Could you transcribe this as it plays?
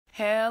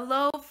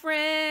Hello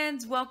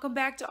friends, welcome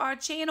back to our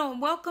channel and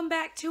welcome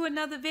back to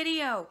another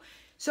video.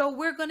 So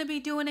we're going to be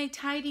doing a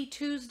tidy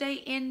Tuesday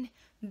in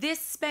this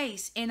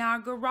space in our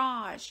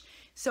garage.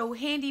 So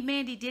Handy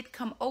Mandy did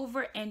come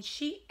over and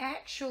she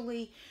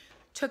actually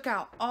took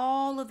out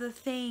all of the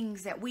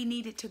things that we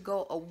needed to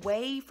go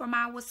away from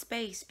our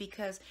space,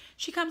 because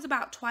she comes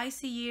about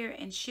twice a year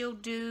and she'll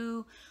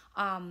do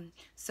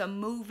some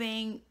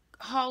moving.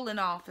 Hauling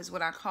off is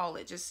what I call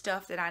it, just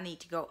stuff that I need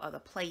to go other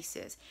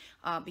places,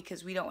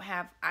 because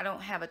I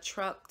don't have a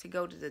truck to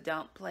go to the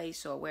dump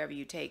place or wherever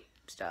you take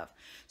stuff.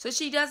 So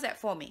she does that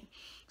for me.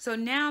 So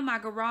now my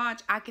garage,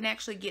 I can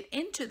actually get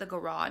into the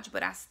garage,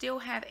 but I still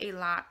have a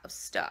lot of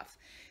stuff.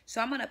 So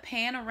I'm going to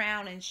pan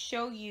around and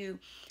show you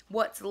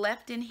what's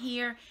left in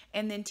here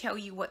and then tell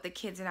you what the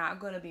kids and I are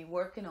going to be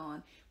working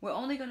on. We're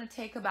only going to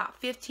take about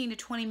 15 to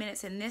 20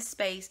 minutes in this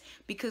space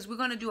because we're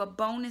going to do a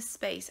bonus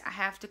space. I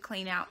have to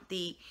clean out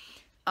the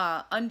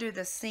under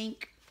the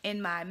sink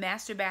in my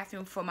master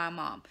bathroom for my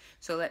mom.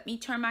 So let me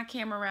turn my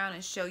camera around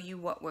and show you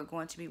what we're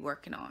going to be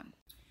working on.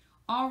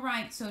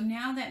 Alright, so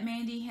now that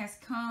Mandy has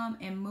come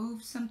and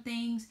moved some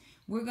things,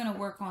 we're going to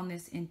work on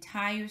this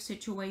entire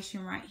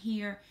situation right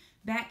here.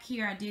 Back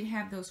here, I did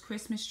have those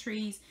Christmas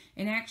trees,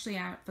 and actually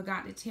I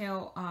forgot to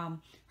tell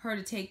her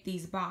to take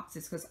these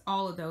boxes because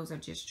all of those are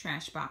just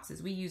trash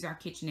boxes. We use our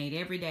KitchenAid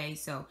every day,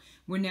 so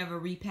we're never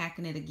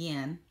repacking it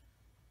again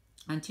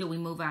until we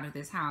move out of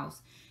this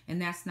house,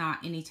 and that's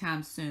not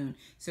anytime soon.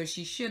 So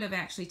she should have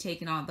actually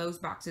taken all those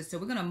boxes. So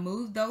we're going to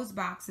move those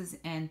boxes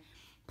and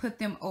put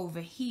them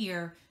over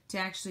here to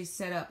actually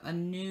set up a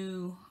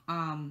new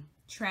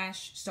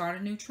start a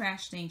new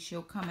trash thing.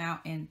 She'll come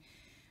out and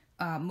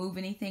move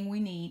anything we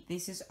need.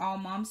 This is all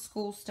Mom's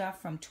school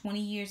stuff from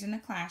 20 years in the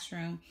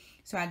classroom,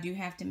 so I do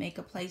have to make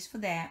a place for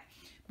that.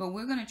 But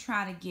we're going to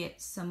try to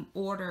get some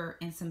order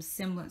and some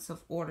semblance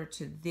of order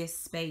to this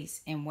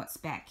space and what's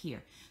back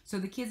here. So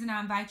the kids and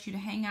I invite you to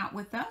hang out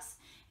with us,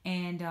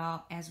 and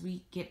as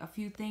we get a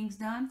few things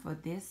done for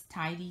this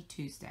Tidy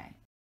Tuesday.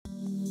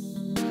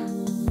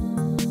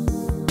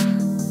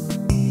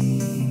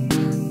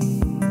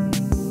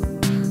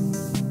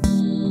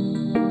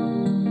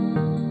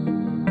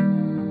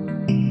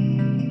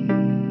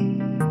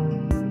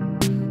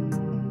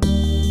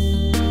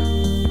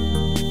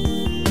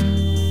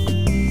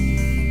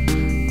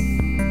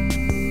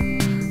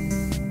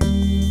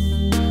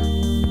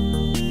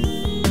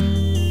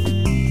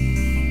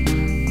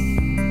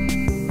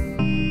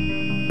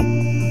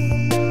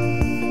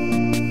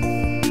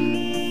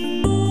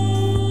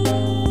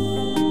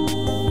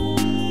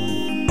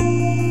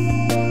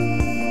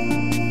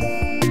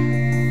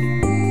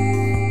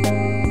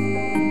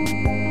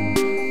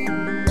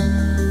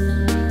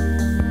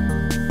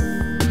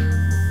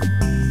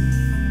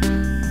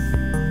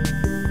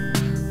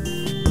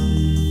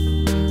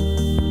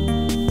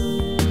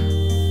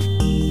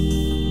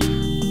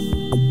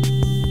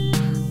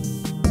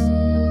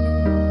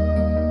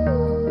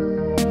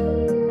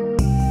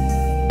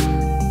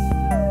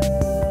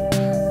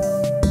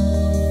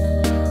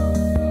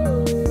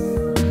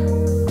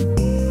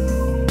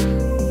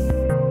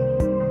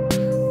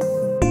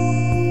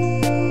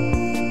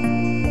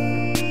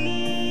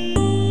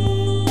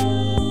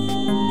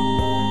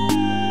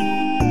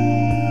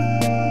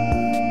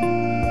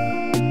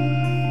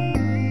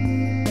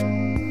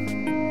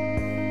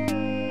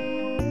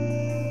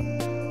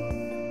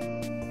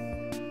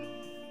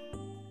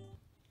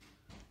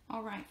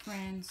 Alright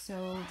friends,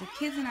 so the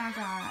kids and I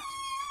got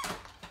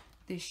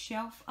this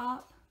shelf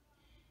up,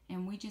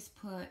 and we just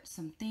put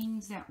some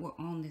things that were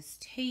on this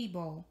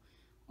table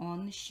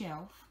on the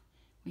shelf.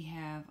 We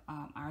have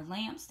our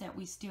lamps that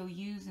we still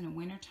use in the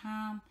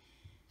wintertime,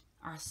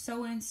 our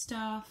sewing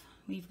stuff.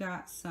 We've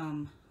got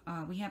some,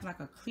 we have like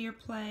a clear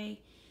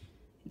play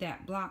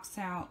that blocks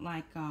out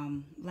like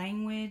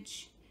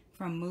language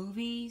from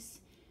movies,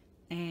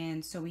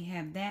 and so we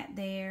have that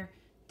there.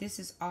 This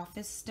is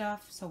office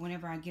stuff, so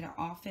whenever I get an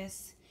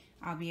office,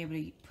 I'll be able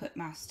to put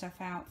my stuff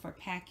out for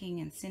packing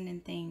and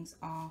sending things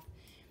off.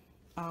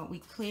 We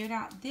cleared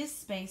out this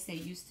space. There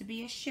used to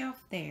be a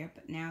shelf there,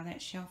 but now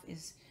that shelf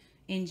is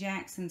in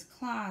Jackson's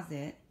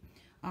closet.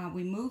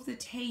 We moved the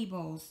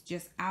tables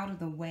just out of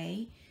the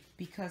way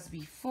because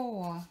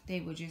before they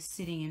were just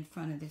sitting in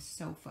front of this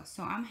sofa.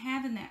 So I'm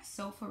having that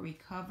sofa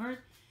recovered,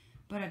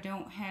 but I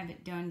don't have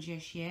it done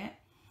just yet.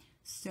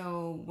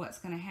 So what's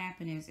going to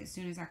happen is, as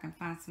soon as I can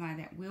find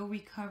somebody that will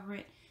recover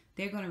it,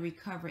 they're going to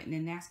recover it, and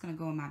then that's going to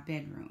go in my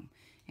bedroom,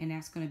 and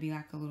that's going to be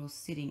like a little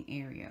sitting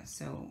area.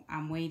 So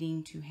I'm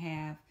waiting to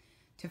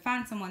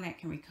find someone that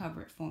can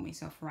recover it for me.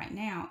 So for right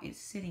now, it's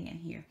sitting in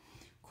here.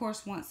 Of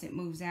course, once it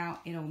moves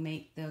out, it'll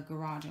make the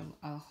garage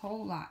a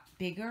whole lot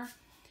bigger.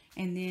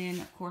 And then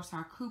of course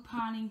our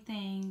couponing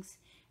things,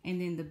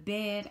 and then the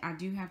bed, I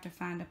do have to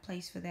find a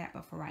place for that,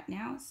 but for right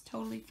now it's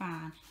totally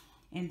fine.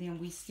 And then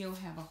we still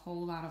have a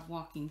whole lot of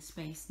walking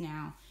space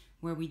now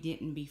where we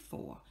didn't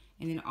before.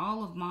 And then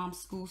all of Mom's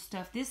school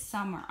stuff. This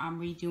summer, I'm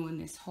redoing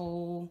this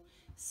whole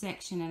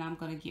section, and I'm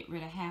going to get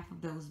rid of half of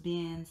those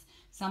bins.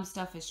 Some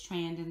stuff is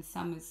trending,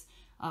 some is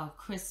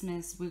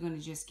Christmas. We're going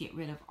to just get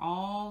rid of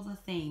all the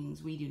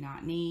things we do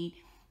not need.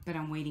 But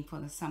I'm waiting for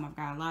the summer. I've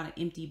got a lot of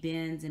empty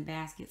bins and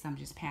baskets. I'm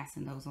just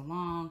passing those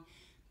along.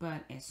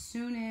 But as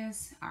soon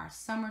as our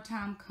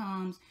summertime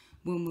comes,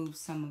 we'll move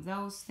some of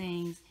those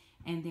things.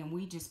 And then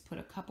we just put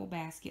a couple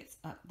baskets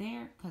up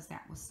there because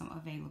that was some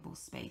available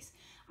space.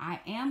 I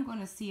am going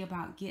to see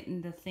about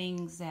getting the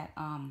things that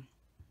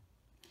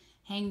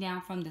hang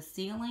down from the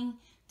ceiling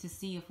to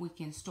see if we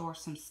can store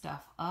some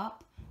stuff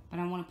up. But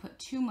I don't want to put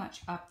too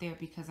much up there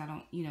because I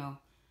don't, you know,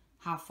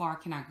 how far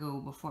can I go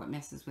before it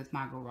messes with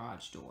my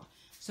garage door.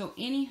 So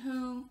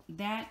anywho,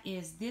 that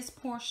is this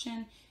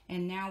portion,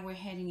 and now we're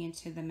heading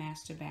into the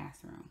master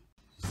bathroom.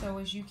 So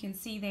as you can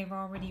see, they've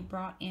already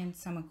brought in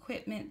some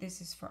equipment. This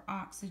is for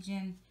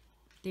oxygen.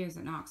 There's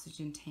an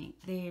oxygen tank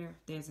there.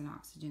 There's an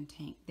oxygen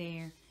tank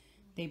there.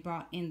 They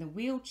brought in the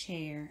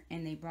wheelchair,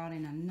 and they brought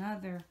in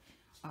another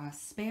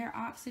spare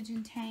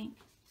oxygen tank.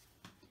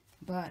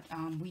 But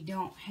we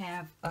don't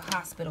have a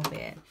hospital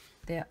bed.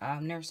 The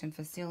nursing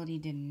facility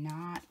did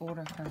not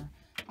order her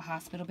a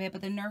hospital bed,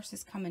 but the nurse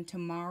is coming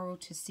tomorrow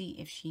to see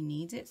if she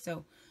needs it.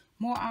 So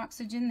more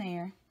oxygen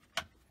there.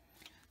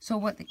 So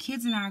what the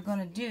kids and I are going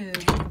to do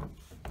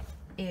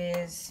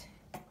is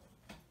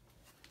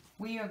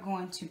we are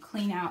going to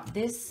clean out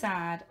this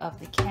side of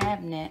the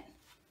cabinet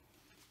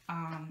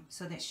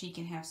so that she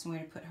can have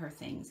somewhere to put her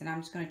things. And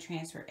I'm just going to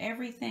transfer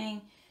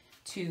everything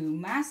to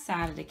my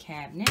side of the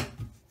cabinet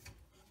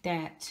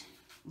that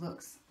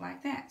looks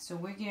like that. So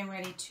we're getting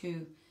ready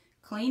to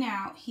clean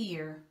out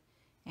here,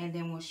 and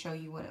then we'll show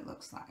you what it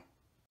looks like.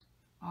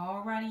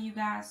 Alrighty, you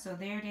guys, so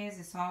there it is.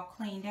 It's all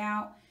cleaned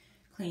out.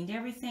 Cleaned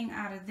everything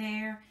out of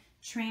there,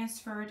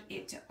 transferred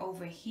it to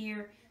over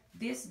here.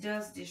 This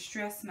does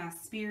distress my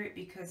spirit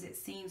because it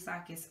seems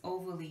like it's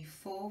overly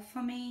full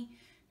for me,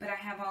 but I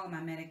have all of my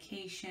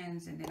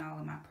medications and then all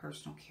of my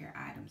personal care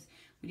items.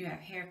 We do have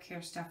hair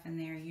care stuff in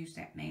there. I use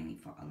that mainly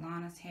for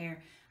Alana's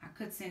hair. I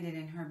could send it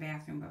in her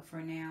bathroom, but for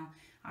now,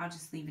 I'll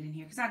just leave it in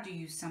here because I do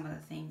use some of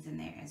the things in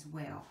there as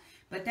well.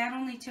 But that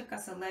only took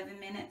us 11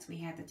 minutes. We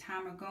had the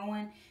timer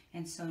going,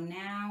 and so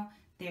now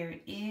there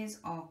it is,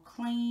 all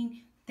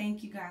clean.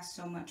 Thank you guys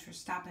so much for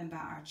stopping by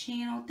our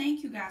channel.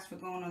 Thank you guys for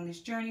going on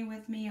this journey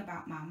with me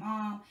about my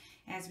mom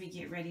as we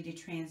get ready to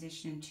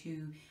transition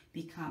to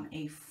become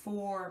a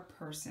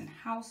 4-person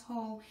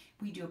household.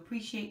 We do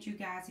appreciate you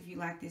guys. If you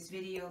like this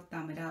video,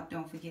 thumb it up.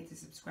 Don't forget to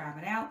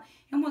subscribe it out,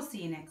 and we'll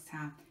see you next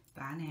time.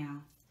 Bye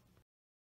now.